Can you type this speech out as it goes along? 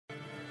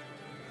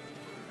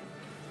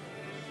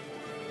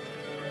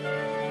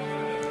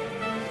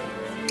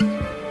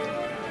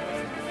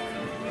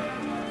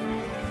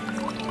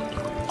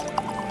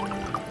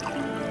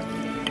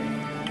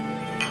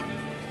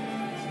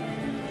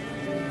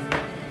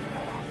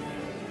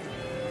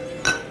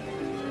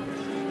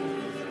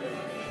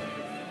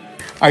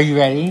Are you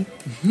ready?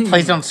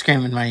 Please don't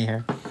scream in my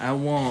ear. I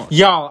won't.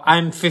 Y'all,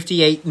 I'm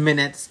 58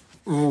 minutes.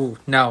 Ooh,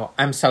 no,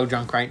 I'm so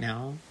drunk right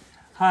now.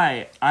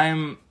 Hi,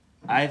 I've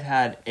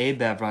had a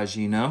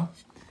beveragino,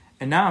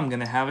 and now I'm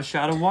gonna have a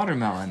shot of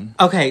watermelon.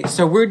 Okay,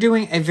 so we're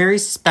doing a very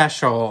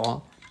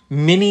special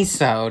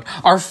mini-sode.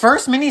 Our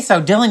first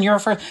mini-sode. Dylan,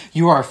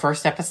 you are our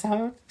first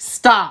episode?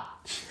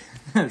 Stop.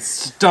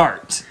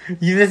 Start.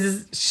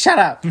 Shut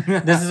up.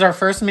 This is our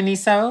first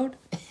mini-sode,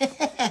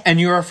 and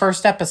you're our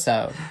first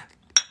episode.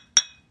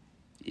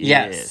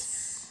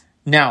 Yes.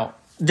 Now,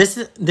 this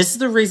is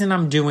the reason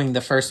I'm doing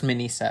the first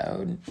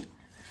mini-sode.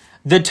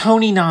 The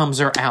Tony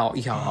noms are out,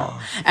 y'all.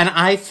 And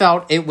I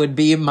felt it would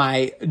be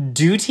my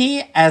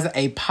duty as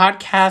a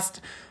podcast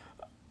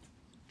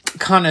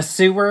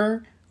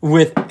connoisseur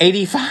with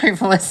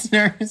 85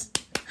 listeners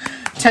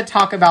to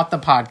talk about the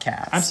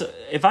podcast.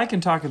 If I can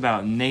talk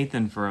about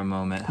Nathan for a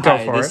moment. Go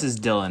Hi, for this it. is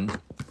Dylan.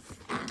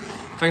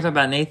 If I can talk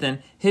about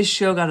Nathan, his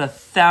show got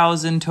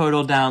 1,000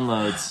 total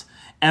downloads.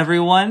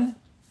 Everyone,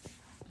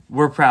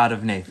 we're proud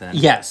of Nathan.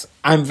 Yes,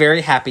 I'm very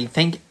happy.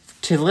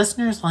 To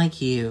listeners like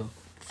you.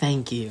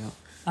 Thank you.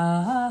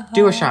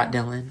 Do a shot,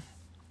 Dylan.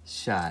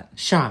 Shot.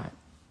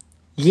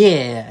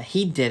 Yeah,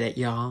 he did it,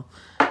 y'all.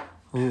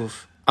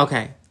 Oof.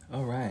 Okay.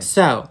 All right.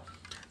 So,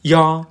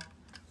 y'all,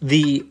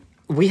 we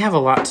have a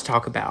lot to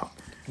talk about.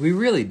 We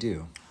really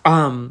do.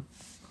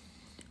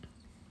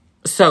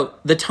 So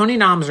the Tony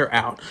noms are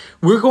out.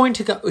 We're going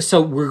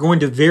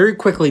to very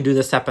quickly do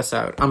this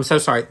episode. I'm so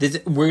sorry.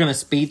 We're going to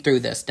speed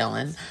through this,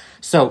 Dylan.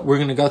 So we're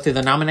going to go through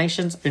the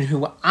nominations and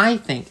who I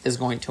think is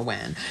going to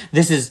win.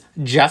 This is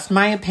just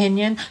my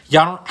opinion.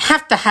 Y'all don't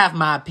have to have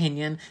my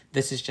opinion.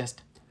 This is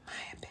just my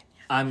opinion.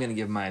 I'm going to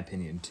give my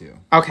opinion too.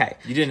 Okay.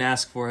 You didn't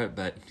ask for it,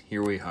 but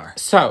here we are.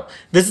 So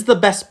this is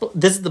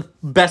the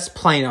best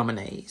play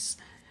nominees.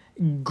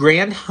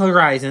 Grand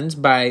Horizons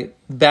by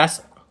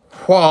Bess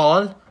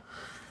Wall.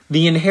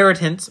 The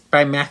Inheritance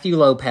by Matthew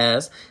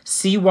Lopez.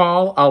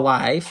 Seawall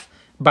Alive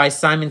by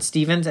Simon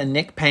Stevens and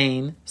Nick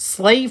Payne.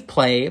 Slave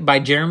Play by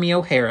Jeremy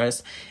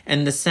O'Harris.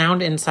 And The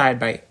Sound Inside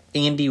by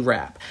Andy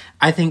Rapp.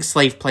 I think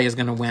Slave Play is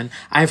going to win.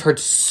 I've heard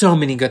so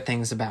many good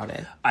things about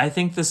it. I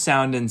think The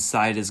Sound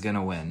Inside is going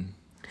to win.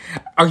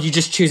 Are you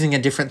just choosing a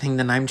different thing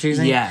than I'm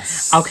choosing?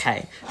 Yes.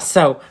 Okay.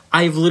 So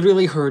I've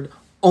literally heard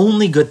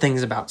only good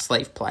things about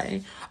Slave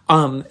Play.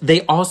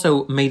 They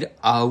also made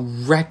a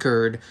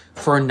record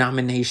for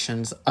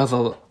nominations of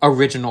a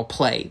original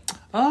play.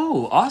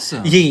 Oh,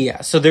 awesome.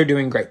 Yeah, so they're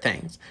doing great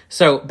things.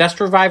 So, best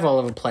revival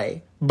of a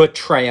play,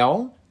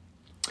 Betrayal,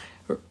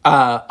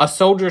 A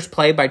Soldier's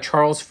Play by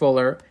Charles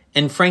Fuller,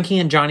 and Frankie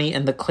and Johnny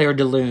and the Claire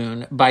de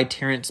Lune by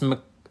Terrence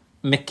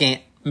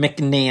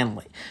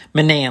McNally.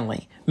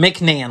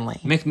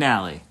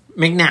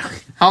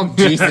 Oh,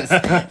 Jesus.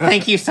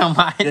 Thank you so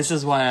much. This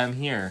is why I'm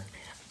here.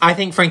 I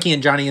think Frankie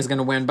and Johnny is going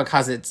to win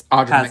because it's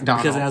Audra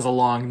McDonald. Because it has a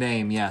long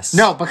name, yes.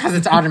 No, because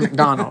it's Audra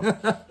McDonald.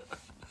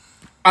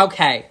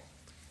 Okay.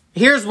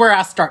 Here's where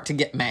I start to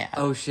get mad.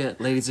 Oh, shit.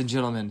 Ladies and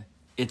gentlemen,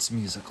 it's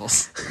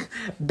musicals.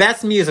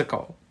 Best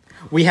musical.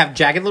 We have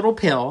Jagged Little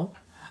Pill,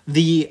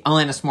 the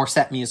Alanis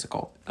Morissette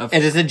musical.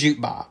 It is a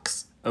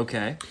jukebox.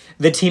 Okay.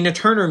 The Tina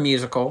Turner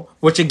musical,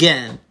 which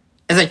again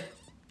is a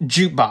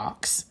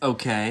jukebox.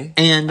 Okay.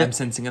 And I'm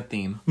sensing a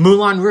theme.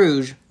 Moulin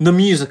Rouge, the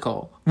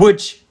musical,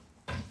 which...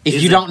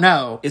 If you don't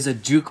know, is a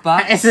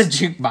jukebox. It's a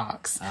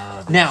jukebox.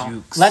 Now,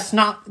 jukes. let's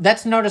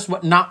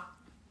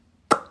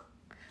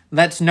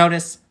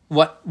notice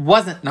what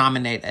wasn't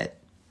nominated.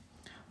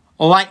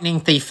 Lightning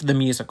Thief the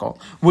musical,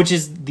 which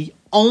is the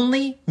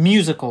only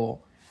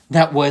musical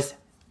that was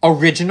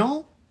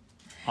original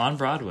on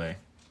Broadway.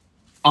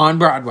 On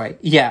Broadway,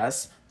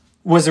 yes,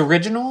 was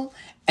original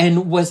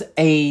and was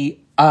a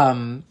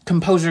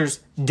composer's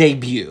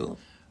debut.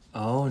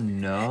 Oh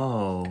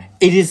no!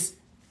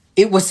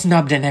 It was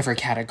snubbed in every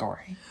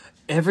category.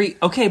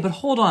 Okay, but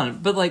hold on.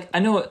 But I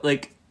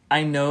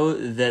know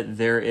that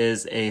there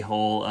is a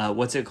whole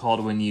what's it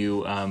called when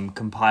you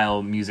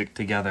compile music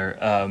together?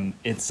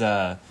 It's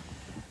oh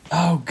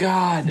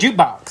god,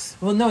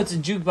 jukebox. Well, no, it's a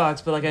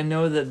jukebox, but I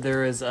know that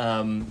there is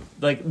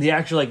the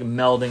actual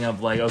melding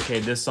of okay,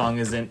 this song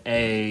isn't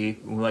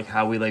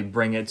how we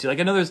bring it to I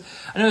know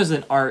there's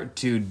an art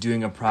to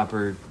doing a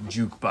proper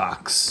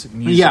jukebox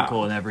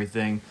musical and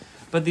everything.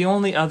 But the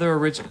only other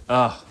original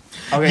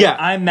okay, yeah.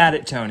 I'm mad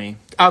at Tony.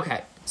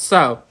 Okay,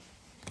 so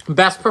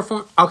best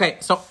perform. Okay,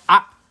 so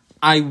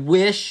I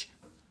wish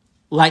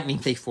Lightning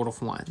Thief would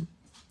have won,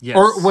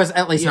 or was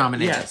at least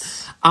nominated.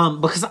 Yes,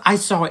 because I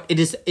saw it. It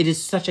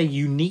is such a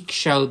unique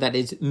show that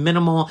is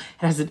minimal.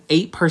 It has an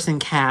 8-person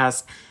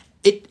cast.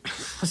 It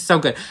was so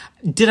good.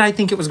 Did I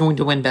think it was going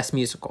to win Best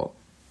Musical?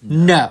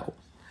 No.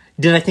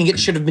 Did I think it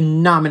should have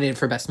been nominated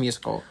for Best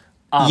Musical?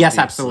 Obviously. Yes,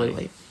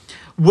 absolutely.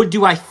 What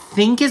do I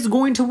think is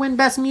going to win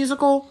Best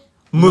Musical?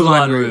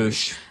 Moulin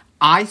Rouge.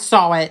 I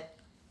saw it.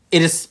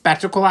 It is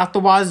spectacle out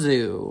the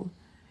wazoo.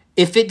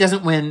 If it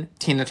doesn't win,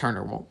 Tina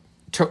Turner will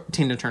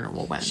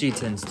win. She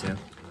tends to.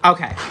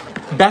 Okay.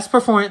 Best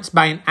performance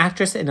by an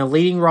actress in a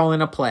leading role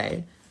in a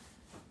play.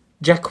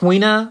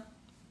 Jacqueline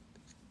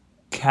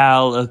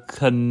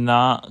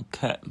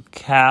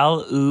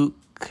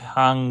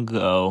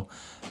Congo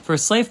for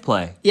slave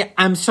play. Yeah,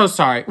 I'm so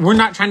sorry. We're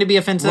not trying to be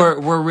offensive.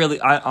 We're really,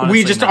 honestly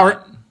we just not.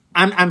 are.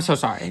 I'm so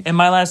sorry. And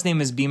my last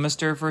name is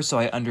Beamersturfer, so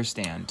I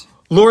understand.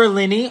 Laura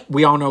Linney.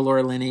 We all know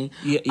Laura Linney.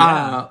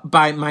 Yeah.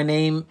 By my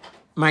name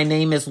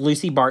is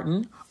Lucy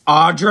Barton.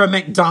 Audra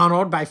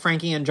McDonald by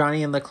Frankie and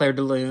Johnny and LeClaire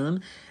de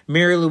Lune.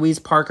 Mary Louise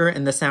Parker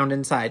and The Sound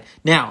Inside.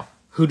 Now,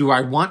 who do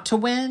I want to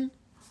win?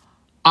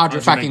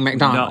 Audra fucking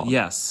McDonald. No,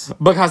 yes.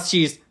 Because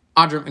she's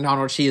Audra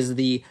McDonald. She is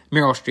the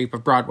Meryl Streep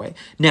of Broadway.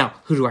 Now,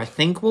 who do I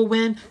think will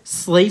win?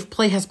 Slave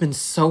Play has been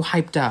so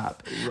hyped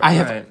up. Right. I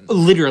have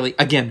literally,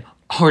 again,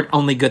 heard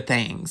only good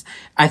things.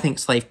 I think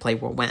Slave Play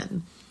will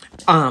win.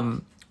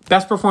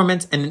 Best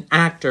performance and an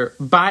actor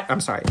by...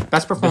 I'm sorry.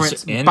 Best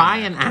performance by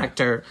an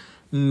actor...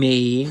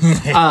 Me.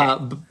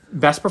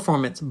 Best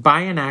performance by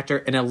an actor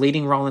in a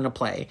leading role in a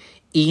play.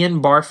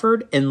 Ian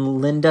Barford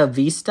in Linda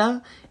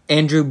Vista.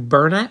 Andrew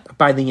Burnett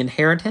by The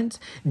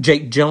Inheritance.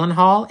 Jake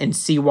Gyllenhaal in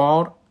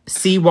Seawall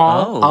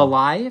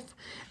Alive.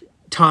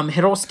 Tom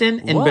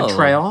Hiddleston in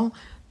Betrayal.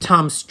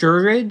 Tom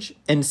Sturridge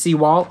in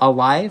Seawall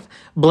Alive.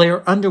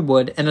 Blair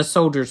Underwood in A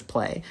Soldier's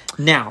Play.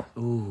 Now,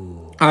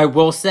 I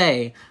will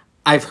say...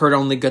 I've heard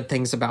only good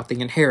things about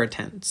The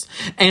Inheritance.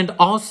 And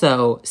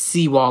also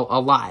Seawall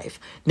Alive.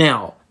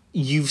 Now,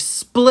 you've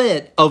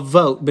split a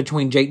vote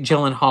between Jake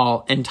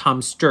Gyllenhaal and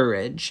Tom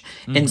Sturridge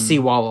in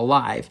Seawall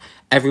Alive.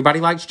 Everybody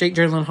likes Jake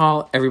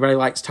Gyllenhaal. Everybody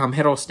likes Tom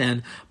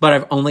Hiddleston. But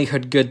I've only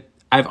heard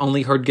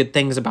good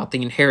things about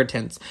The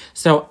Inheritance.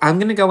 So I'm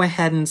going to go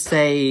ahead and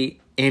say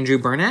Andrew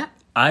Burnett.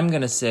 I'm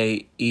going to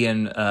say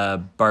Ian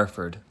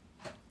Barford.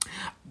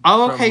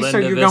 Oh, okay. So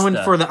you're going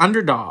for the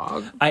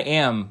underdog. I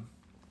am.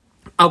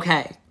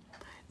 Okay,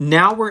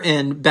 now we're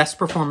in Best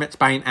Performance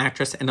by an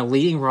Actress in a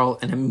Leading Role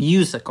in a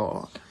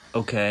Musical.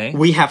 Okay.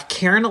 We have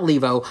Karen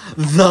Olivo,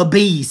 the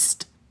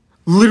Beast.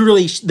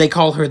 Literally, they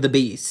call her the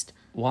Beast.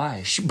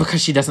 Why?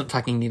 Because she doesn't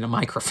fucking need a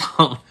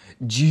microphone.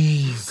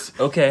 Jeez.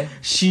 Okay.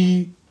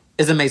 She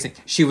is amazing.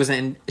 She was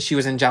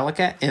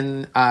Angelica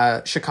in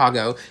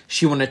Chicago.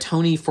 She won a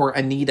Tony for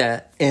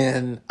Anita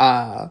in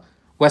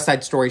West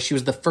Side Story. She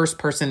was the first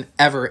person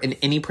ever in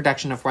any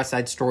production of West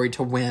Side Story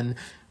to win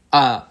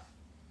a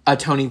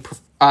Tony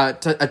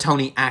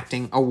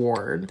acting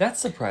award. That's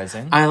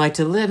surprising. I like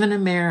to live in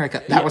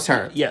America. That was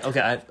her. Yeah,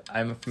 okay,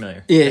 I'm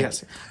familiar. Yeah,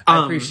 yes.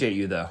 I appreciate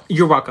you, though.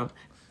 You're welcome.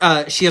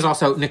 She is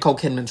also Nicole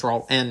Kidman's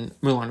role in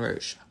Moulin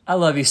Rouge. I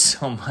love you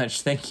so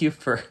much. Thank you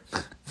for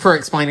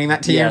explaining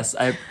that to you. Yes,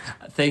 I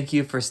thank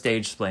you for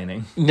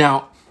stage-splaining.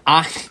 Now,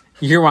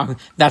 you're welcome.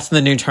 That's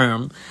the new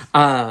term.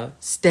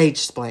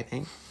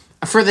 Stage-splaining.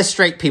 For the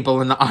straight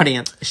people in the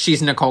audience,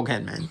 she's Nicole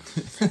Kidman.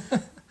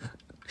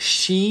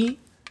 She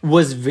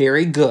was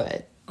very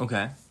good.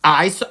 Okay.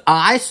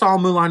 I saw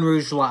Moulin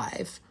Rouge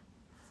live.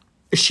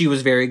 She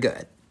was very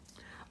good.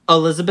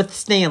 Elizabeth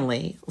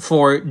Stanley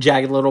for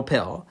Jagged Little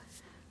Pill.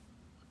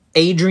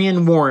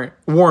 Adrienne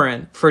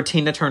Warren for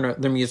Tina Turner,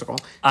 the musical.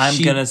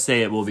 I'm going to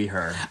say it will be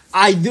her.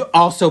 I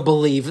also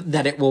believe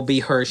that it will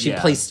be her. She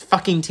plays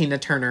fucking Tina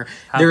Turner.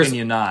 How can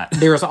you not?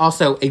 There is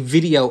also a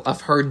video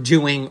of her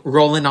doing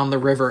Rolling on the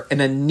River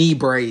in a knee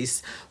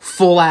brace.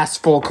 Full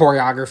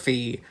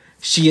choreography.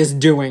 She is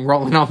doing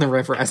Rolling on the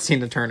River as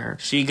Tina Turner.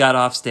 She got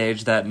off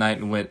stage that night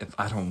and went, if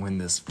I don't win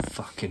this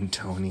fucking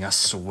Tony, I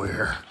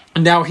swear.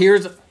 Now,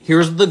 here's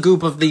the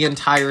goop of the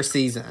entire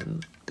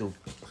season. Go.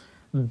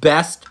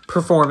 Best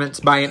performance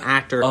by an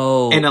actor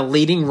in a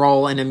leading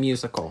role in a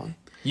musical.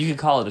 You could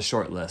call it a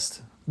short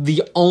list.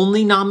 The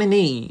only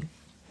nominee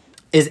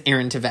is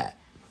Aaron Tveit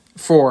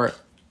for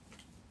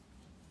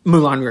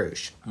Moulin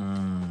Rouge.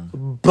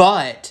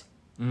 But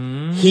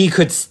he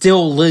could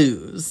still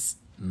lose.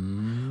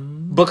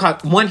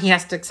 Because, one, he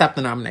has to accept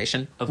the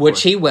nomination,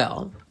 which he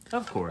will.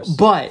 Of course.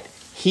 But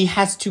he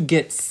has to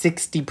get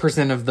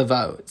 60% of the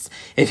votes.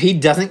 If he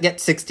doesn't get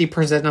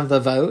 60% of the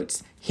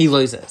votes, he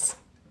loses.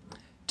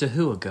 To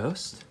who, a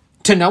ghost?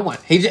 To no one.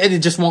 It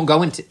just won't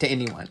go to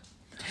anyone.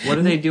 What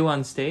do they do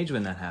on stage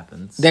when that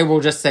happens? They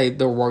will just say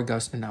the award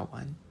goes to no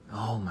one.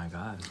 Oh my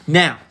god.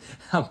 Now.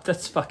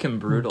 That's fucking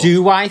brutal.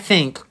 Do I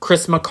think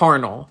Chris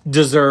McCarnell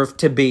deserved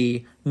to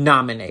be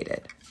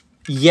nominated?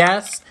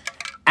 Yes,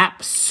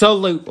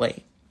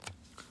 absolutely.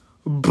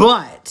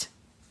 But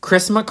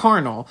Chris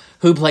McCarnell,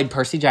 who played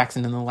Percy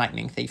Jackson in the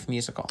Lightning Thief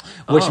musical,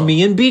 which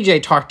me and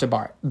BJ talked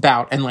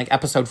about in like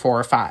episode 4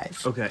 or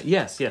 5. Okay,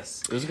 yes.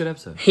 It was a good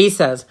episode. He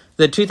says,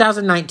 the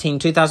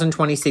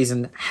 2019-2020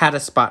 season had a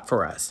spot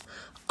for us.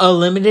 A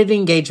limited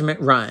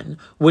engagement run,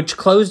 which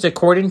closed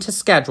according to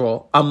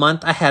schedule a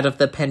month ahead of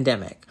the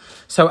pandemic.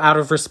 So out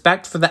of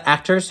respect for the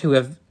actors who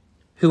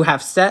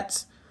have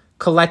sets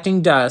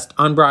collecting dust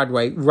on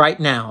Broadway right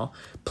now,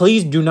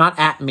 please do not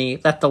at me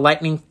that the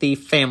Lightning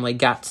Thief family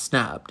got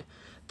snubbed.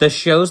 The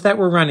shows that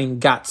were running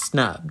got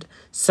snubbed.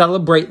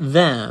 Celebrate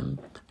them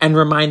and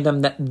remind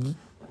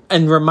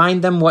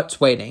them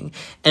what's waiting.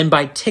 And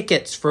buy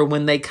tickets for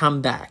when they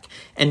come back.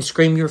 And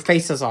scream your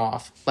faces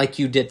off like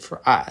you did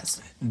for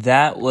us.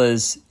 That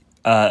was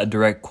a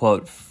direct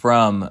quote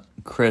from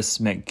Chris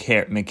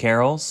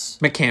McCarroll's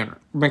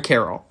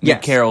McCarroll.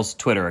 Yes. McCarroll's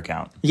Twitter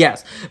account.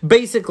 Yes.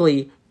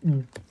 Basically,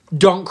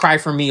 Don't Cry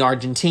for Me,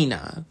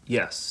 Argentina.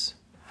 Yes.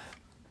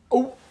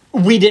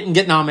 We didn't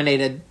get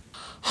nominated.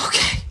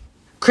 Okay.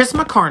 Chris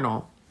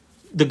McCarnell,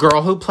 the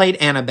girl who played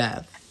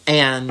Annabeth,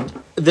 and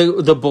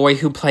the boy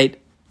who played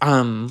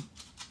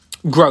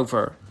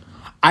Grover,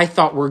 I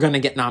thought were going to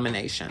get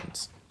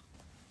nominations.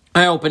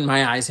 I opened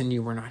my eyes and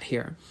you were not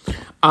here.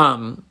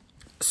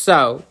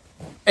 So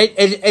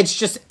it's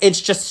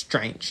just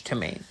strange to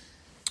me.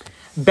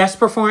 Best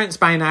performance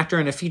by an actor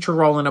in a feature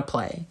role in a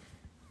play.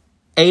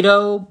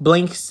 Ado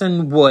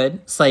Blinkson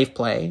Wood, slave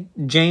play.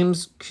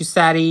 James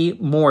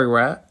Cusati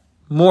Moyer,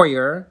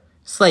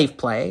 slave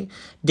play.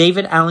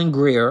 David Allen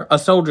Greer, A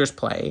Soldier's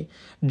Play.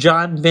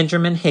 John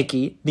Benjamin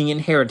Hickey, The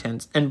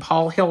Inheritance. And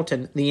Paul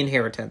Hilton, The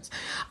Inheritance.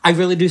 I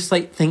really do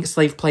think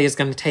slave play is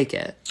going to take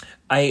it.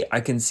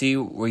 I can see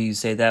where you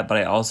say that, but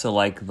I also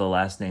like the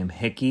last name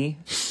Hickey.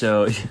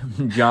 So,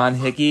 John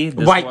Hickey,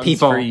 this White one's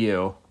people. for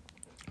you.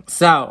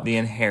 So, The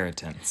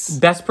Inheritance.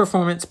 best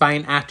performance by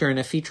an actor in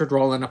a featured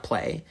role in a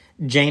play.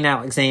 Jane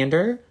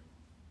Alexander.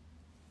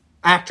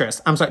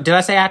 Actress. I'm sorry. Did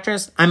I say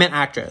actress? I meant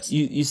actress.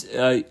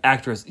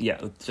 Actress.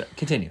 Yeah.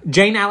 Continue.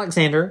 Jane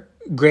Alexander,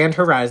 Grand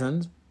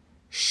Horizons.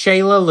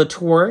 Shayla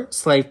Latour,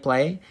 slave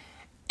play.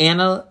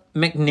 Anna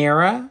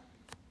McNamara.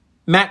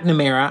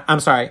 I'm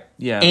sorry.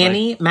 Yeah.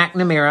 Annie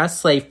McNamara,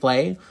 slave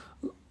play.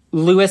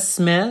 Lewis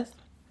Smith,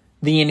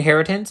 The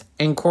Inheritance.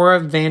 And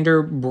Cora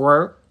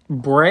Vanderbrick,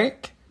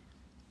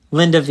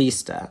 Linda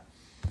Vista.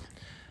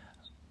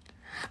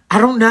 I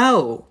don't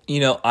know.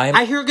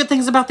 I hear good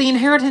things about The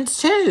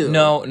Inheritance too.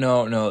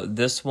 No.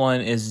 This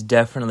one is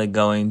definitely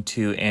going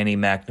to Annie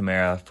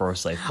McNamara for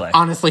slave play.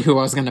 Honestly, who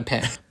I was going to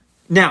pick.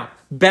 Now,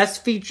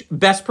 best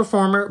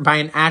performer by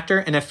an actor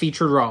in a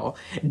featured role.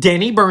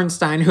 Danny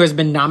Bernstein, who has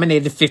been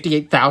nominated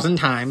 58,000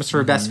 times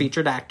for Best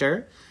Featured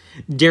Actor.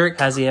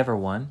 Has he ever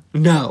won?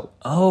 No.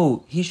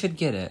 Oh, he should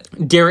get it.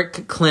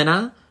 Derek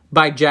Klena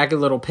by Jagged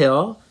Little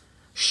Pill.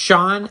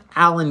 Sean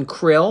Allen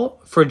Krill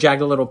for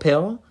Jagged Little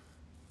Pill.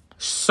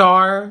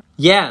 Sar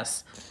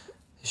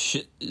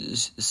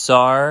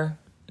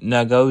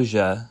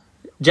Nagoja.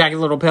 Jagged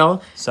Little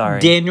Pill. Sorry.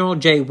 Daniel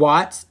J.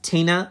 Watts,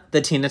 Tina,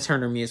 the Tina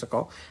Turner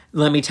musical.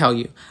 Let me tell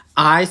you,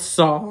 I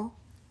saw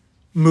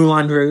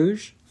Moulin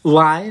Rouge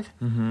live.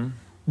 Mm-hmm.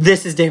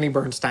 This is Danny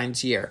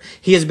Bernstein's year.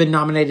 He has been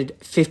nominated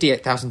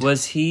 58,000 times.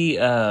 Was he,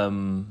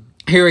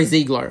 Harry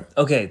Ziegler.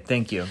 Okay,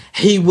 thank you.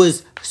 He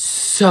was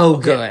so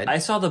good. I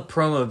saw the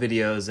promo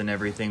videos and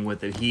everything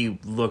with it. He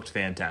looked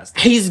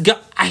fantastic.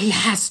 He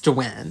has to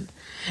win.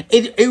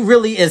 It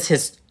really is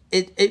his.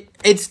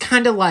 It's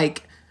kind of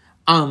like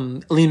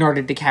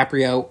Leonardo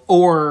DiCaprio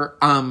or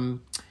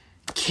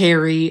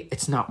Carrie.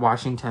 It's not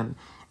Washington.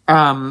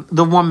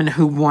 The woman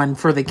who won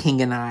for The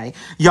King and I.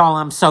 Y'all,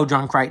 I'm so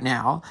drunk right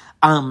now.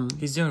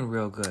 He's doing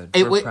real good.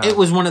 It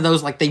was one of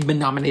those, like, they've been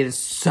nominated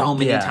so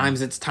many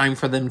times, it's time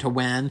for them to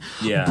win.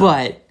 Yeah.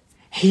 But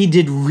he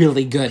did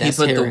really good as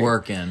Harry. He put the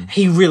work in.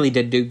 He really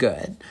did do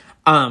good.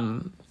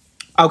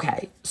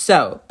 Okay,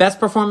 so, best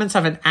performance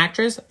of an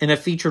actress in a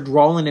featured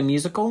role in a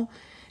musical.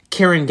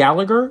 Karen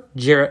Gallagher,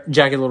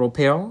 Jagged Little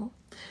Pill.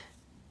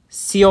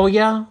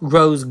 Celia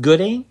Rose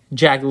Gooding,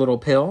 Jagged Little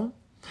Pill.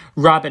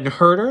 Robin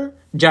Herder,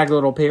 Jagged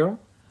Little Pill.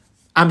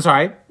 I'm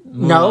sorry.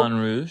 Moulin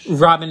Rouge.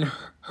 Robin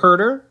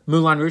Herder,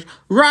 Moulin Rouge.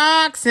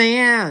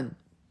 Roxanne.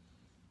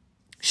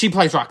 She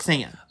plays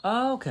Roxanne.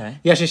 Oh, okay.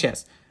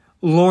 Yes.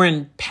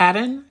 Lauren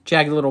Patton,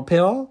 Jagged Little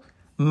Pill.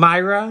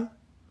 Myra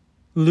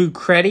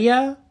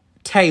Lucretia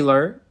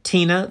Taylor,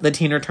 Tina, the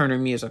Tina Turner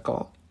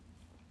musical.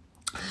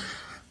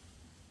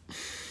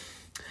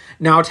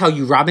 Now I'll tell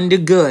you, Robin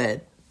did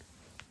good,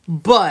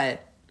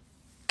 but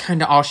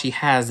kind of all she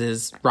has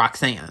is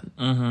Roxanne.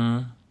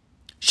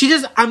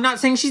 Mm-hmm. I'm not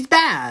saying she's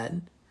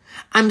bad.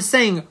 I'm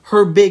saying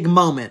her big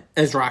moment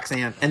is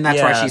Roxanne, and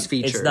that's why she's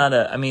featured. It's not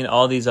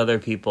all these other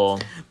people.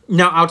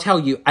 Now, I'll tell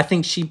you, I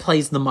think she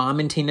plays the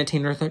mom in Tina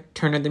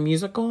Turner the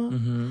musical,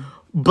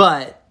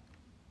 but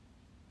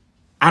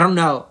I don't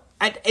know.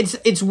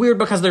 It's weird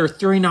because there are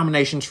 3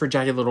 nominations for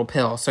Jagged Little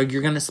Pill, so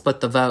you're going to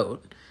split the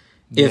vote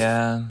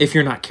if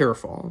you're not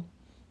careful.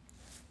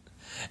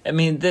 I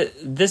mean,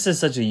 this is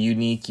such a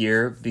unique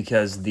year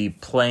because the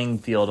playing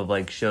field of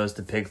like shows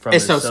to pick from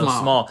is so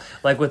small.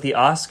 Like with the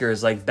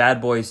Oscars, like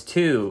Bad Boys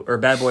 2 or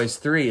Bad Boys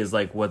 3 is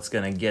like what's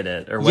gonna get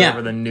it or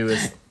whatever the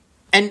newest.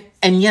 And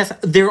yes,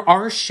 there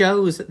are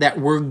shows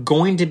that were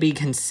going to be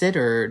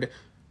considered,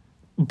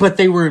 but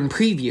they were in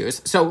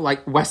previews. So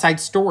like West Side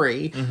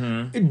Story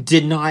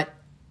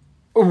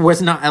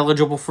was not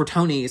eligible for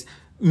Tonys.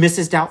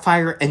 Mrs.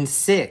 Doubtfire and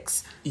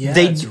Six,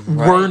 they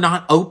were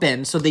not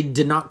open, so they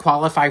did not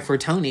qualify for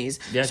Tonys.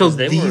 Yeah, so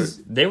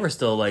they were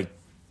still like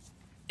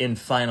in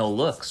final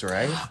looks,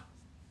 right?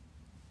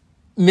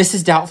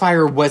 Mrs.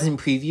 Doubtfire was in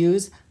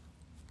previews.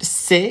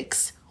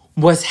 Six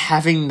was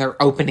having their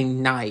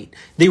opening night.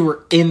 They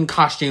were in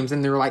costumes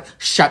and they were like,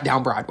 shut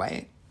down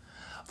Broadway.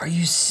 Are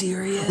you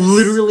serious?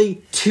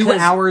 Literally 2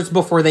 hours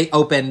before they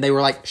opened, they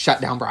were like, shut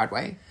down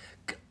Broadway.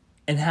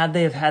 And had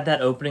they have had that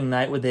opening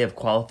night, would they have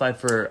qualified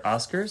for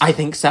Oscars? I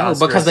think so,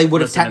 because they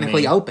would have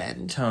technically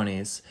opened.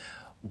 Tonys.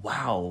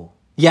 Wow.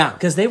 Yeah.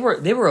 Because they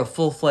were a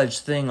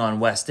full-fledged thing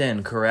on West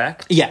End,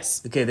 correct?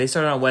 Yes. Okay, they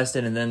started on West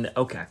End and then,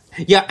 okay.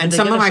 Yeah, and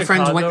some of my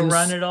friends went and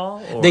run it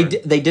all? Or?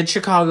 They did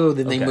Chicago,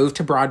 then they moved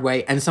to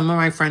Broadway, and some of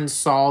my friends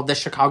saw the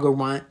Chicago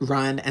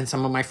run, and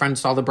some of my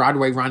friends saw the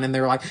Broadway run, and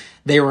they were like,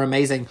 they were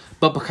amazing.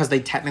 But because they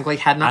technically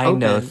had not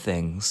opened. I know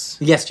things.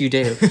 Yes, you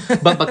do.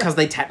 But because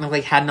they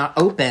technically had not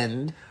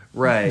opened,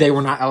 right, they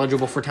were not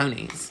eligible for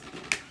Tonys,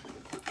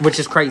 which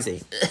is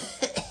crazy.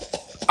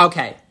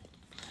 Okay.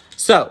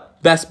 So,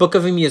 Best Book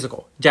of a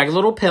Musical. Jagged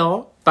Little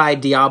Pill by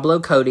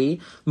Diablo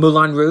Cody.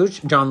 Moulin Rouge,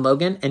 John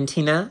Logan and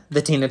Tina,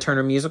 the Tina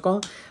Turner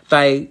Musical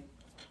by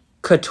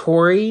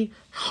Katori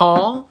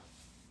Hall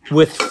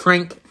with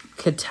Frank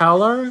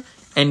Ketteler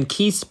and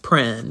Keith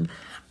Prin.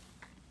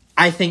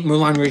 I think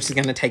Moulin Rouge is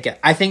going to take it.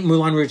 I think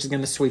Moulin Rouge is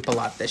going to sweep a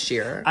lot this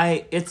year.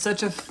 It's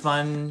such a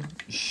fun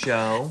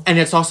show. And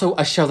it's also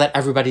a show that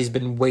everybody's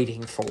been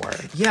waiting for.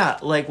 Yeah,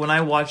 like when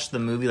I watched the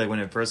movie, like when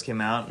it first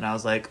came out, and I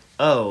was like,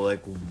 oh,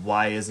 like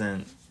why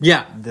isn't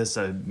this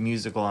a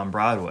musical on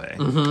Broadway?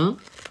 Mm-hmm.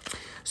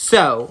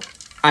 So,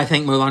 I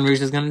think Moulin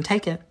Rouge is going to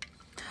take it.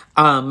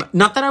 Not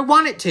that I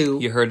want it to.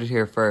 You heard it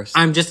here first.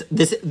 I'm just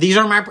these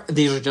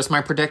are just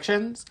my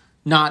predictions,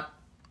 not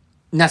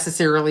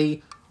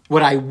necessarily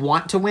what I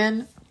want to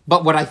win,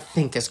 but what I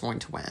think is going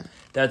to win.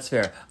 That's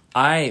fair.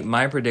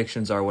 My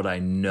predictions are what I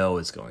know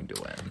is going to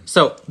win.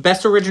 So,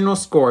 Best Original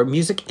Score,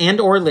 Music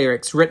and or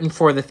Lyrics written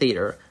for the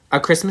theater.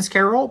 A Christmas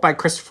Carol by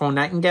Christopher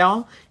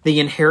Nightingale. The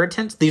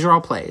Inheritance. These are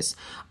all plays.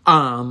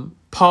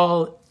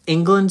 Paul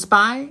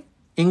Inglansby.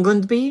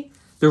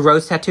 The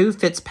Rose Tattoo,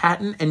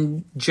 Fitzpatrick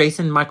and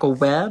Jason Michael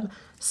Webb.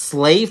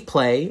 Slave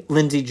Play,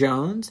 Lindsay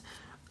Jones.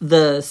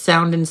 The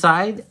Sound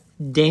Inside,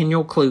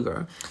 Daniel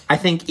Kluger. I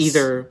think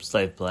either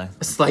Slave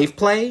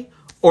Play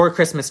or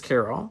Christmas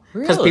Carol.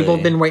 Because Really? people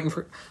have been waiting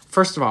for...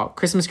 First of all,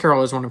 Christmas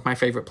Carol is one of my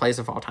favorite plays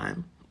of all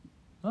time.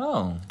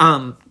 Oh.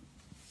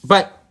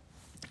 But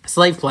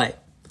Slave Play.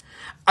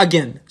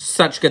 Again,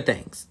 such good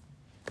things.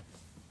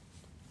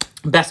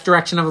 Best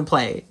Direction of a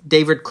Play.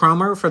 David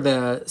Cromer for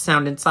The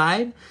Sound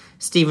Inside.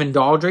 Stephen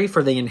Daldry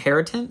for The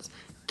Inheritance.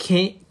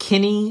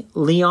 Kenny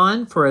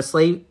Leon for A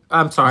Slave...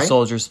 I'm sorry.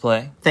 Soldier's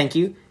Play. Thank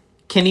you.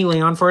 Kenny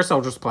Leon for A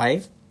Soldier's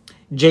Play.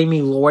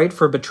 Jamie Lloyd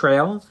for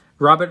Betrayal.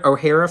 Robert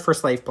O'Hara for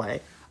Slave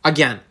Play.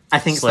 Again, I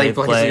think Slave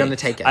Play is going to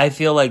take it. I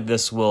feel like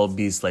this will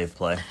be Slave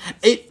Play.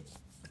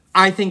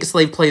 I think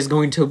Slave Play is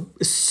going to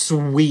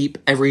sweep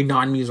every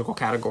non-musical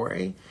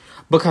category.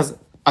 Because,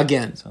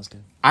 again, Sounds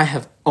good. I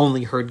have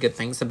only heard good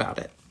things about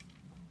it.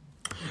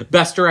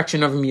 Best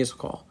Direction of a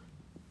Musical.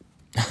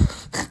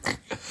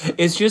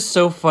 It's just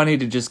so funny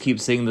to just keep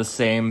seeing the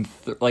same,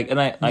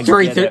 I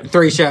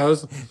Three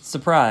shows.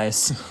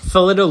 Surprise.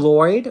 Phyllida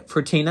Lloyd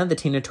for Tina, the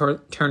Tina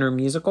Turner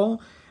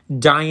Musical.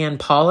 Diane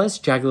Paulus,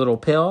 Jagged Little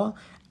Pill.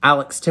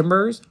 Alex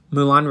Timbers,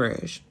 Moulin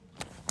Rouge.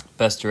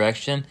 Best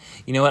Direction.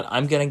 You know what?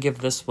 I'm going to give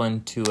this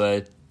one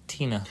to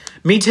Tina.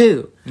 Me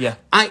too. Yeah.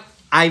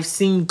 I've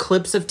seen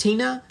clips of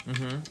Tina,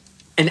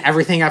 and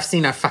everything I've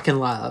seen I fucking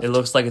love. It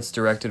looks like it's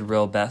directed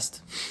real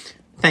best.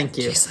 Thank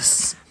you.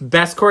 Jesus.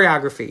 Best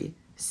Choreography.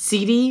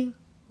 CD,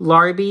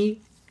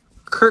 Larby,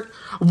 Kirk...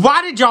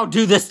 Why did y'all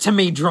do this to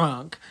me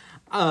drunk?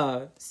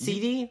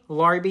 CD,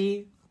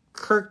 Larby,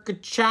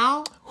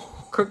 Kirkchow,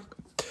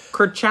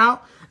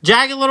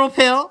 Jagged Little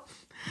Pill.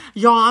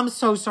 Y'all, I'm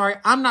so sorry.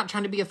 I'm not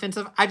trying to be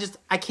offensive.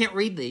 I can't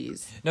read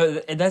these.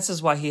 No, and that's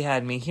just why he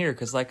had me here,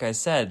 because like I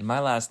said, my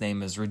last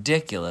name is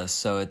ridiculous,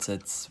 so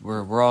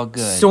we're all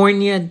good.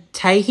 Sonia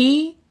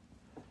Tahi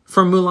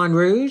from Moulin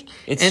Rouge.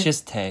 It's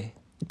just Tay.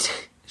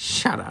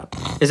 Shut up.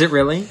 Is it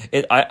really?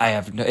 I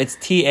have no. It's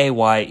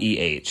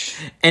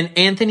Tayeh. And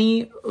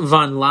Anthony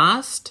Von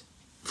Last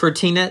for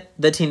Tina,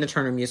 the Tina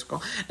Turner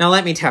Musical. Now,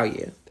 let me tell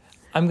you.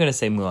 I'm going to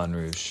say Moulin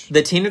Rouge.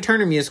 The Tina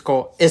Turner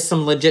Musical is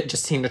some legit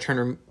just Tina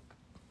Turner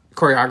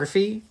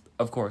choreography.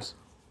 Of course.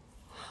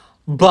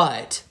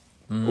 But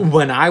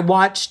when I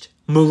watched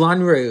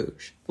Moulin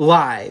Rouge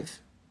live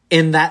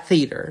in that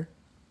theater,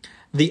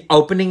 the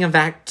opening of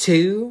Act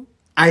 2,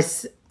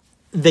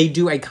 they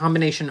do a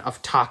combination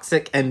of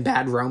Toxic and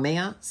Bad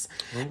Romance.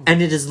 Ooh.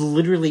 And it is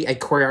literally a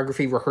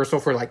choreography rehearsal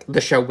for like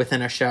the show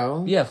within a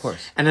show. Yeah, of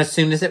course. And as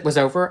soon as it was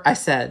over, I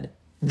said,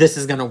 this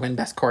is going to win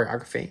Best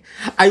Choreography.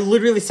 I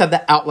literally said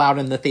that out loud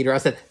in the theater. I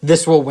said,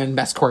 this will win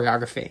Best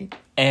Choreography.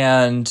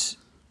 And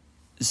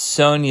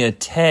Sonia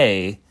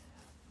Tay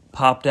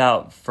popped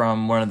out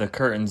from one of the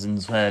curtains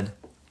and said,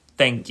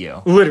 thank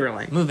you.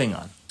 Literally. Moving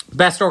on.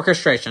 Best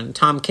Orchestration.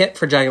 Tom Kitt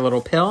for Jagged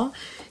Little Pill.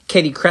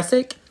 Katie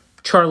Kressick,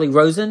 Charlie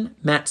Rosen,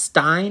 Matt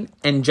Stein,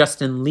 and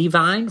Justin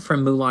Levine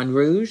from Moulin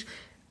Rouge.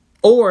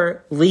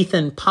 Or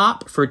Lethan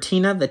Pop for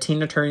Tina, the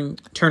Tina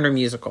Turner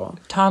Musical.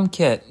 Tom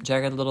Kitt,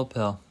 Jagged Little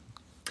Pill.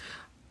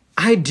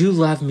 I do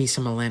love me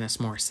some Alanis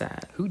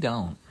Morissette. Who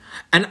don't?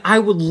 And I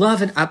would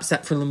love an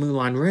upset for the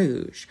Moulin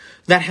Rouge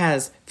that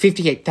has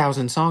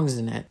 58,000 songs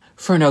in it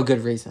for no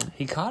good reason.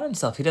 He caught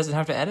himself. He doesn't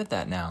have to edit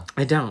that now.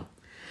 I don't.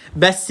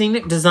 Best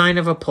scenic design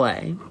of a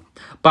play.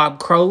 Bob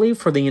Crowley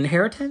for The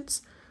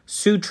Inheritance.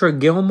 Sutra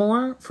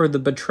Gilmore for The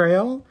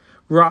Betrayal.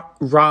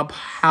 Rob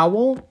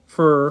Howell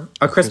for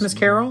A Christmas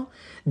Carol.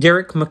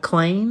 Derek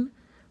McLean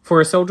for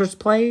A Soldier's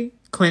Play.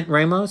 Clint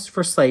Ramos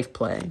for Slave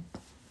Play.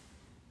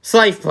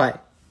 Slave Play.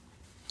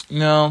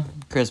 No,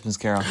 Christmas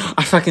Carol.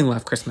 I fucking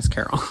love Christmas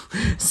Carol.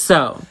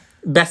 So,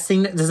 best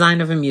scenic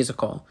design of a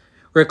musical.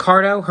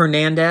 Ricardo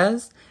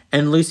Hernandez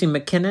and Lucy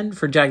McKinnon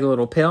for Jagged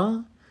Little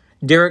Pill.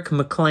 Derek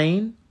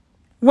McLean.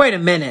 Wait a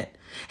minute.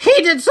 He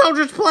did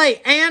Soldier's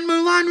Play and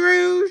Moulin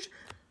Rouge?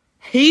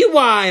 He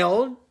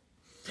wild.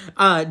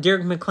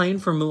 Derek McLean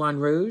for Moulin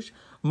Rouge.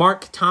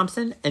 Mark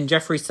Thompson and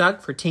Jeffrey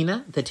Sugg for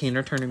Tina, the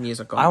Tina Turner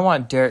musical. I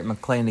want Derek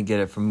McLean to get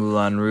it from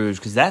Moulin Rouge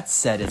because that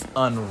set is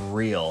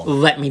unreal.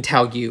 Let me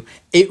tell you,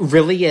 it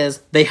really is.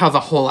 They have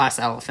a whole ass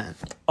elephant.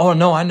 Oh,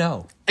 no, I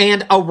know.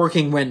 And a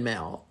working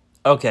windmill.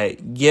 Okay,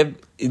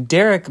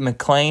 Derek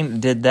McLean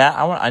did that.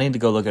 I need to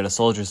go look at a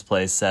Soldier's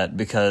Play set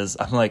because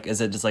I'm like,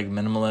 is it just like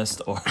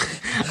minimalist or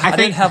I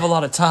didn't have a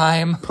lot of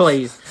time.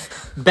 Please.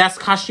 Best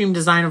costume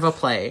design of a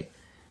play.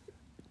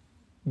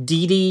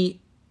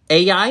 Dee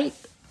Aite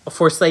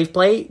for Slave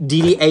Play.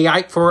 Dee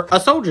Aite for A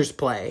Soldier's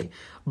Play.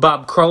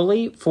 Bob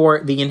Crowley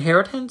for The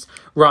Inheritance.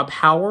 Rob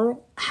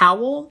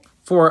Howell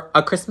for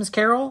A Christmas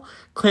Carol.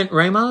 Clint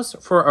Ramos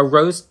for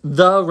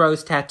The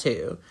Rose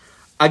Tattoo.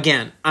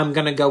 Again, I'm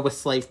going to go with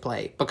Slave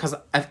Play because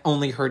I've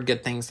only heard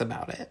good things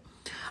about it.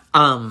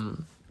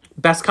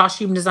 Best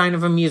costume design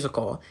of a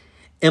musical.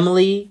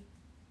 Emily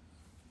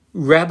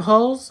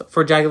Rebholz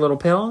for Jagged Little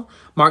Pill.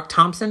 Mark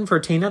Thompson for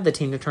Tina, the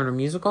Tina Turner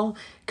musical.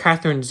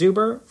 Catherine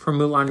Zuber for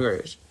Moulin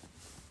Rouge.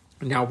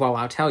 Now, well,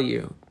 I'll tell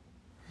you.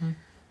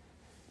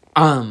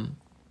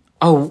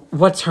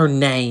 What's her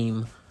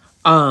name?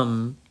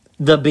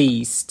 The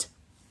Beast.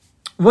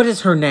 What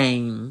is her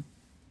name?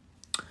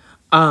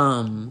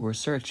 We're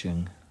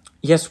searching.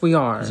 Yes, we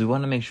are. Because we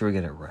want to make sure we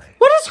get it right.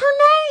 What is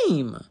her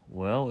name?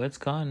 Well, it's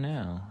gone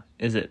now.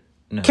 Is it?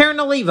 No. Karen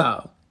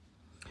Olivo.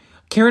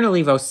 Karen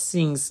Olivo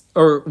sings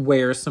or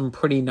wears some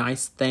pretty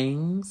nice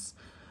things.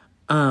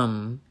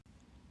 Okay.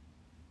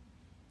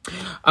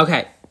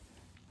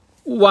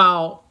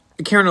 While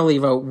Karen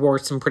Olivo wore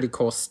some pretty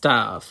cool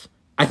stuff,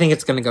 I think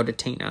it's going to go to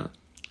Tina.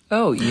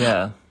 Oh,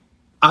 yeah.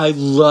 I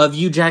love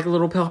you, Jagged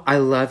Little Pill. I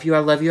love you, I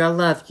love you, I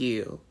love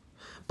you.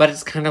 But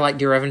it's kind of like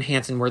Dear Evan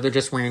Hansen where they're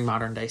just wearing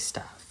modern day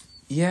stuff.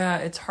 Yeah,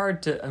 it's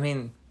hard to... I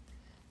mean,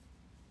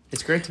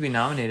 it's great to be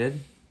nominated.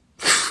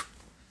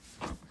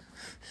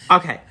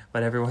 Okay.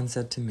 But everyone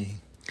said to me.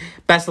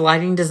 Best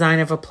lighting design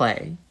of a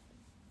play.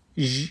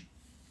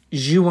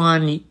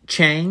 Juan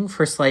Chang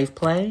for Slave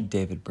Play.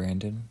 David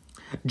Brandon.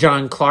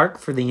 John Clark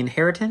for The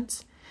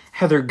Inheritance.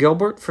 Heather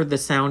Gilbert for The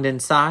Sound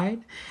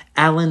Inside.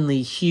 Alan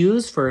Lee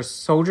Hughes for A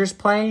Soldier's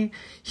Play.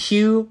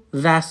 Hugh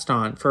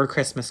Vaston for A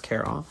Christmas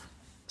Carol.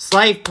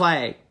 Slave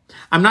Play.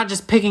 I'm not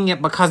just picking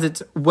it because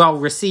it's well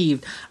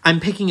received. I'm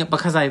picking it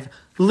because I've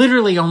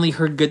literally only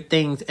heard good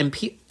things. And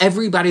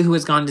everybody who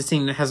has gone to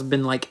see it has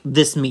been like,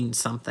 this means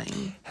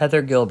something.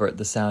 Heather Gilbert,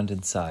 The Sound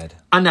Inside.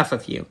 Enough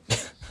of you.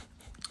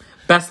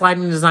 Best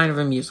lighting design of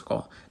a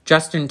musical.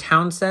 Justin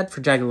Townsend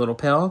for Jagged Little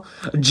Pill.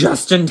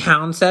 Justin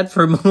Townsend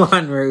for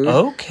Moulin Rouge.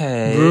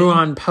 Okay.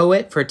 Bruon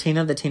Poet for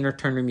Tina, the Tina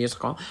Turner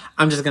musical.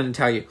 I'm just going to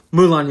tell you,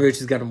 Moulin Rouge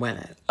is going to win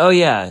it. Oh,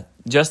 yeah.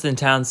 Justin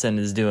Townsend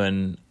is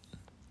doing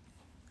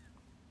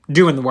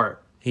the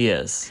work. He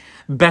is.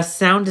 Best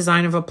sound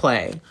design of a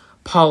play.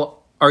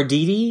 Paul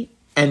Arditi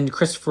and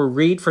Christopher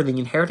Reed for The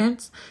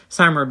Inheritance.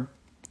 Simon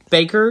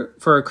Baker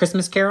for A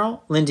Christmas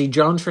Carol. Lindsay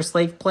Jones for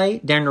Slave Play.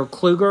 Daniel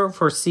Kluger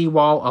for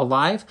Seawall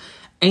Alive.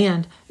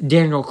 And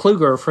Daniel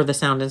Kluger for The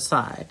Sound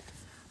Inside.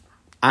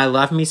 I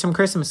love me some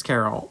Christmas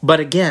Carol. But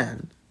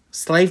again,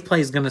 Slave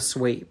Play is going to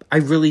sweep. I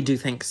really do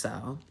think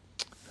so.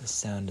 The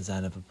sound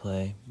design of a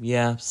play.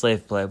 Yeah,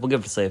 Slave Play. We'll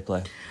give it to Slave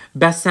Play.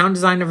 Best sound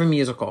design of a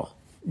musical.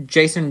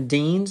 Jason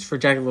Deans for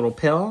Jagged Little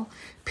Pill.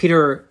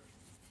 Peter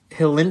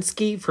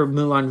Hilinski for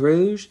Moulin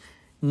Rouge.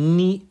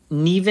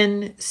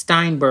 Neven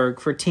Steinberg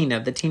for Tina,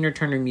 the Tina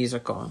Turner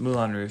musical.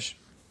 Moulin Rouge.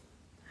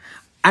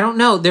 I don't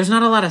know. There's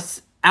not a lot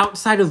of...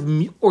 Outside of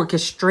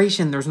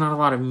orchestration, there's not a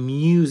lot of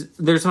music.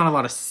 There's not a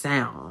lot of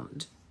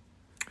sound.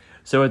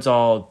 So it's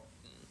all...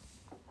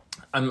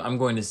 I'm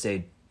going to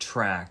say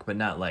track, but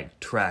not like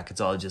track.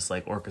 It's all just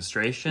like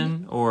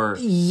orchestration or...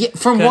 Yeah,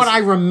 from what I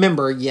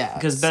remember, yes.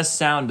 Because best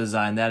sound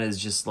design, that is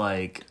just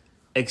like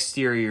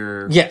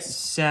exterior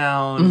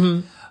sound.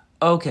 Mm-hmm.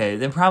 Okay,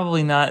 then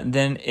probably not.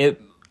 Then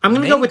it... I'm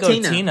going to go with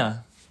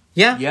Tina.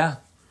 Yeah? Yeah.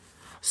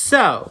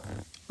 So,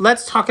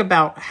 let's talk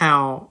about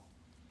how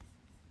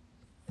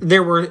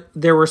there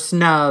were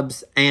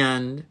snubs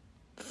and...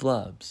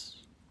 Flubs.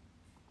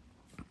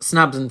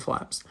 Snubs and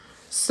flubs.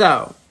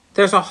 So,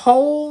 there's a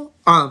whole...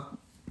 oh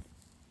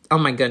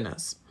my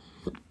goodness.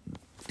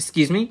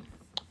 Excuse me?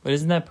 But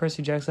isn't that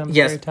Percy Jackson?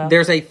 Yes,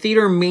 there's a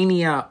Theater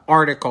Mania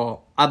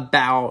article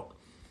about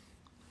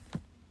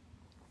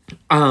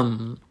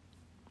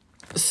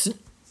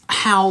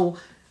how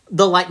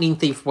The Lightning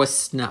Thief was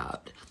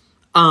snubbed.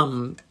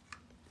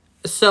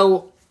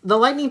 So The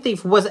Lightning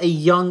Thief was a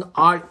youth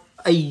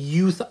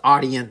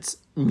audience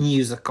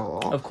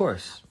musical. Of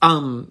course.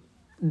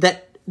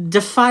 That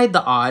defied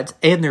the odds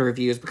and the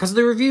reviews, because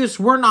the reviews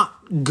were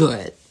not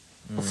good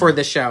for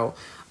the show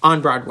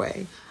on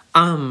Broadway.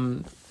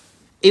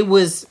 It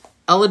was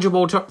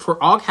eligible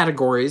for all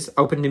categories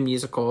open to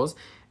musicals,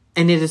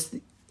 and it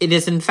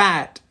is in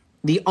fact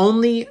the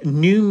only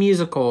new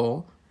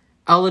musical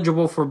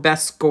eligible for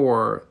Best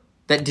Score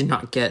that did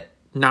not get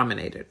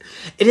nominated.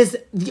 It is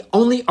the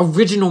only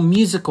original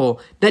musical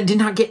that did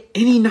not get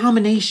any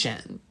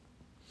nomination.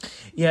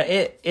 Yeah,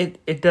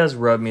 it does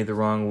rub me the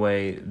wrong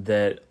way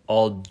that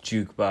all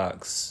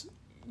jukebox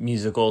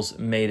musicals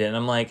made it. And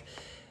I'm like,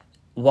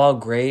 while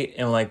great,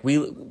 and like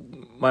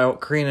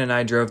Karina and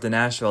I drove to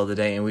Nashville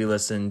today and we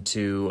listened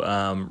to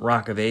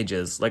Rock of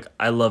Ages. Like,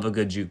 I love a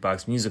good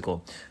jukebox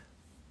musical.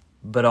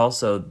 But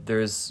also,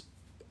 there's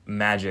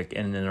magic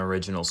in an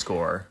original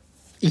score.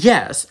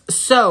 Yes.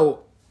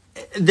 So,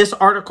 this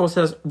article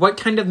says, what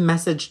kind of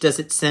message does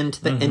it send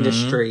to the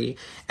industry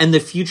and the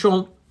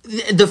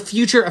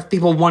future of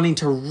people wanting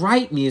to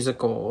write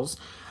musicals,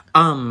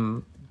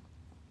 that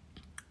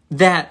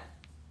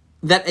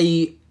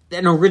an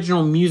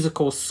original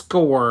musical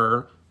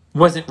score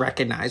wasn't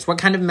recognized? What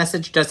kind of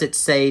message does it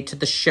say to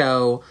the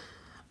show,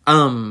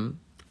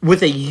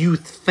 with a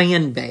youth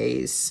fan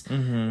base,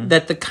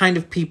 that the kind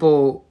of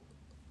people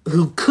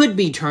who could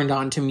be turned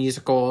on to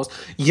musicals,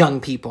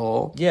 young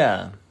people,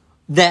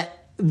 that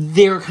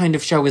their kind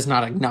of show is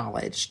not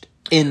acknowledged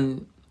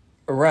in...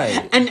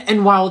 Right.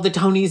 And while the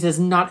Tonys is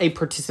not a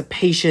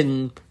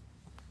participation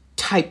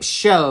type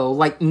show,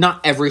 like,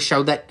 not every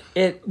show that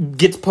it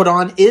gets put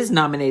on is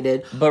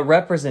nominated. But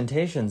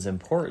representation's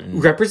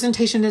important.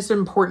 Representation is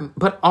important,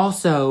 but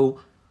also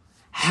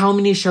how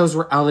many shows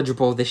were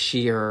eligible this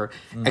year,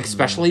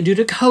 especially due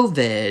to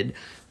COVID,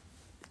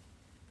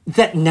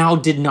 that now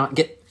did not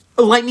get...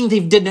 Lightning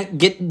Thief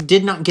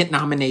did not get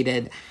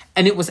nominated,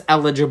 and it was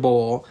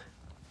eligible,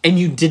 and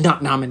you did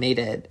not nominate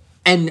it.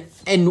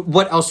 And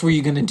what else were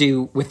you going to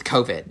do with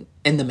COVID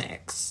in the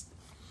mix?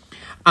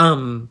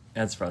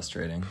 That's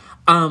frustrating.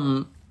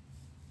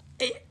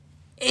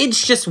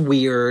 It's just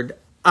weird.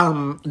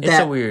 It's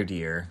a weird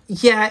year.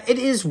 Yeah, it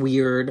is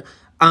weird.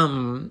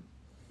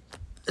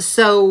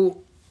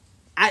 So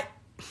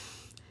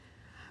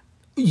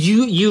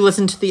you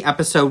listened to the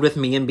episode with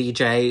me and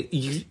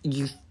BJ.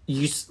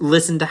 You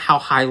listened to how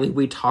highly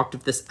we talked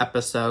of this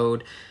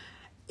episode.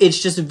 It's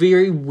just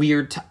very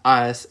weird to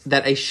us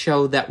that a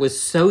show that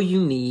was so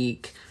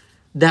unique,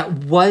 that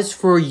was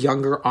for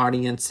younger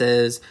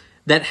audiences,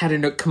 that had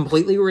a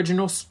completely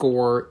original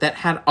score, that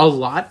had a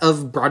lot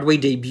of Broadway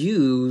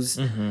debuts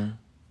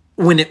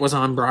when it was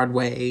on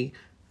Broadway,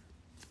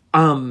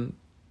 and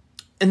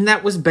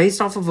that was based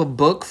off of a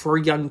book for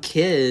young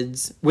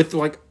kids with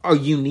like a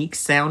unique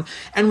sound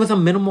and with a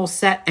minimal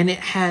set, and it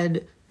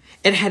had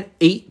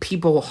 8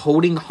 people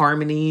holding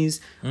harmonies,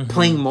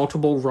 playing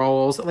multiple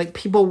roles. Like,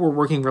 people were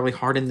working really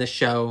hard in this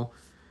show.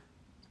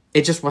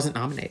 It just wasn't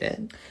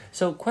nominated.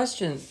 So,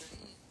 question,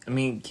 I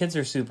mean, kids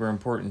are super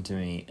important to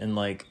me. And,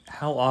 like,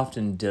 how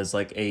often does,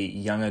 like, a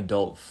young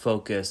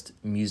adult-focused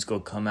musical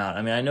come out?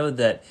 I mean, I know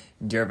that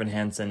Dear Evan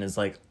Hansen is,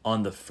 like,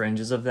 on the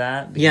fringes of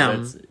that.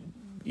 Because it's,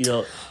 you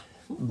know,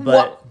 but...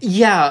 Well,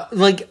 yeah,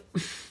 like,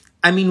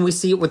 I mean, we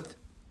see it with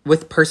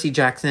Percy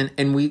Jackson,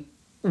 and we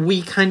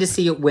kind of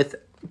see it with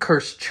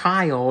Cursed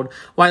Child.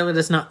 While it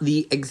is not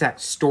the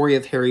exact story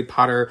of Harry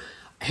Potter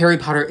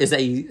is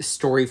a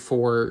story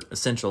for...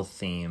 Essential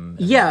theme.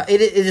 Yeah,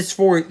 it is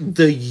for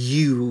the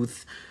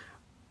youth.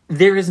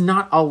 There is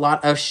not a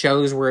lot of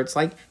shows where it's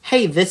like,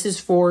 hey, this is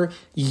for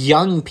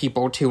young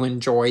people to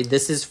enjoy.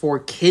 This is for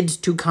kids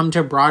to come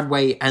to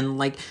Broadway and,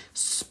 like,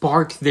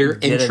 spark their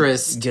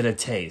interest. Get a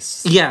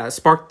taste. Yeah,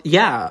 spark...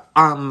 Yeah.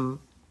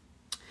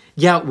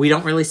 Yeah, we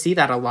don't really see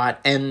that a lot.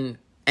 And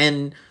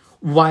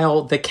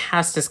while the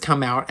cast has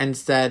come out and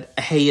said,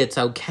 hey, it's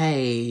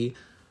okay,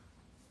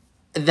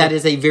 that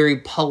is a very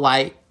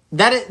polite...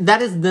 That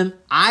is them...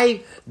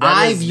 I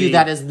view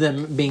that as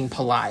them being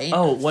polite.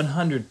 Oh,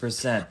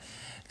 100%.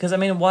 Because, I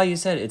mean, while you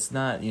said it's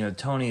not, you know,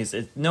 Tony's...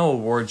 no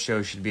award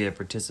show should be a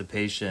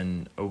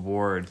participation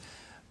award.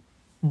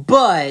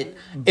 But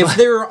if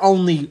there are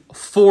only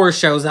 4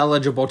 shows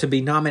eligible to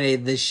be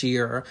nominated this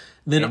year,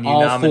 then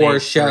all 4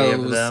 shows...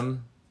 3 of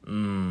them?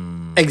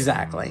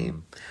 Exactly.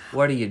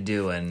 What are you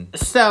doing?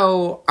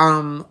 So,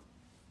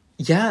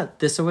 yeah,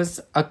 this was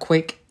a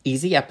quick,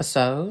 easy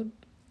episode.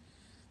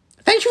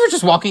 Thank you for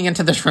just walking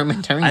into this room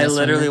and doing this. I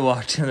literally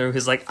walked in there.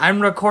 He's like,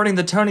 I'm recording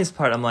the Tony's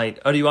part. I'm like,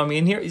 oh, do you want me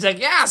in here? He's like,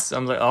 yes.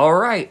 I'm like, all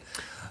right.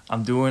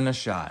 I'm doing a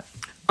shot.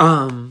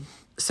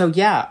 So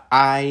yeah,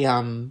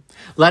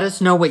 let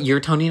us know what your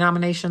Tony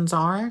nominations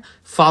are.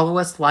 Follow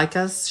us, like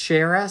us,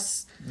 share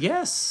us.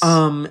 Yes.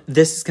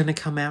 This is going to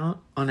come out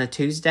on a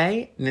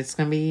Tuesday, and it's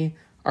going to be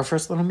our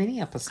first little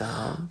mini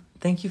episode.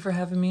 Thank you for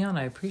having me on.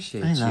 I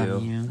appreciate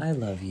you. I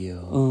love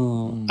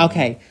you.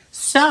 Okay,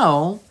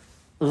 so,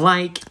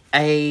 like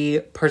a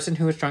person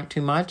who was drunk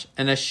too much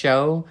and a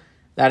show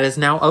that is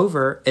now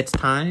over, it's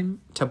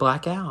time to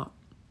black out.